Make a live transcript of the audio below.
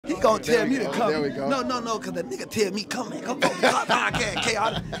gonna tell me to come. There we go. No, cause the nigga tell me, come on the podcast,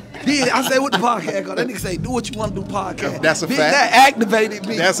 chaotic. Then I say, what the podcast? Cause that nigga say, do what you want to do, podcast. That's a fact. That activated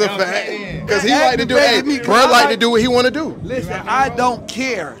me. That's a fact. Cause he like to do, bro like to do what he want to do. Listen, I don't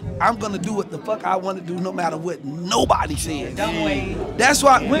care. I'm gonna do what the fuck I want to do, no matter what nobody says. That's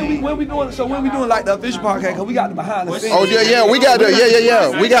why when we doing like the official podcast, cause we got the behind the scenes. Oh yeah, we got the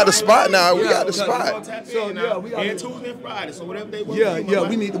we got the spot now. We got the spot. So yeah, we got and Tuesday and Friday. So whatever they want. Yeah,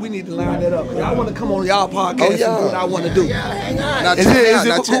 we need to line that up. I want to come on y'all podcast and do what I want to do. Now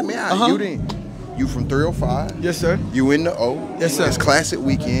check me out. You from 305? Yes, sir. You in the O? Yes, sir. It's classic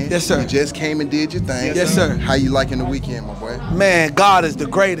weekend. Yes, sir. You just came and did your thing. Yes, sir. How you liking the weekend, my boy? Man, God is the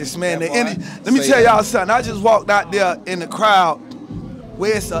greatest, man. Let me tell y'all something. I just walked out there in the crowd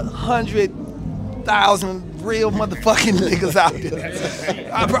where it's 100,000 real motherfucking niggas out there.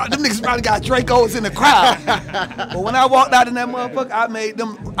 Them niggas probably got Dracos in the crowd. But when I walked out in that motherfucker, I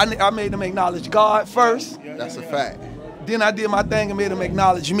made them acknowledge God first. That's a fact. Then I did my thing and made them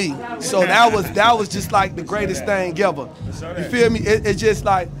acknowledge me. So that was just like the greatest thing ever. You feel me? It's just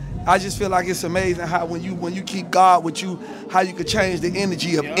like, I just feel like it's amazing how when you keep God with you, how you could change the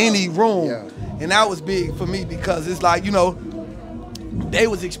energy of any room. Yeah. And that was big for me because it's like, you know, they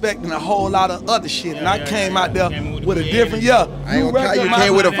was expecting a whole lot of other shit, and I came out there with a different, I ain't gonna tell you,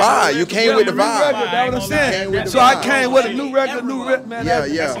 came with a vibe. You came with the vibe. That's what I'm saying. So I came with a new record, man.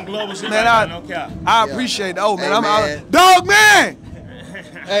 That's some global shit. Man, I appreciate it. Oh man, I'm out. Dog man.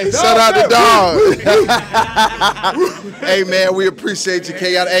 Hey, shout out to Dog. Hey man, we appreciate you,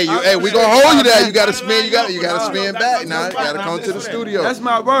 Chaotic. Hey, we gonna hold you there. You gotta spin. You gotta spin back now. You gotta come to the studio. That's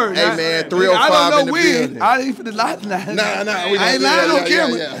my word. Hey man, 305 in the building. I ain't finna lie tonight. Nah. I ain't lying on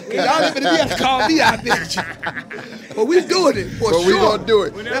camera. Y'all ain't finna be able to call me out there. But we doing it for sure. We gonna do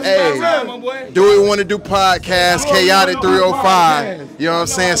it. Hey, do we want to do podcast? Chaotic 305. You know what I'm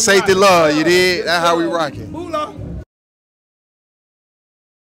saying? Safety love. You did. That's how we rocking.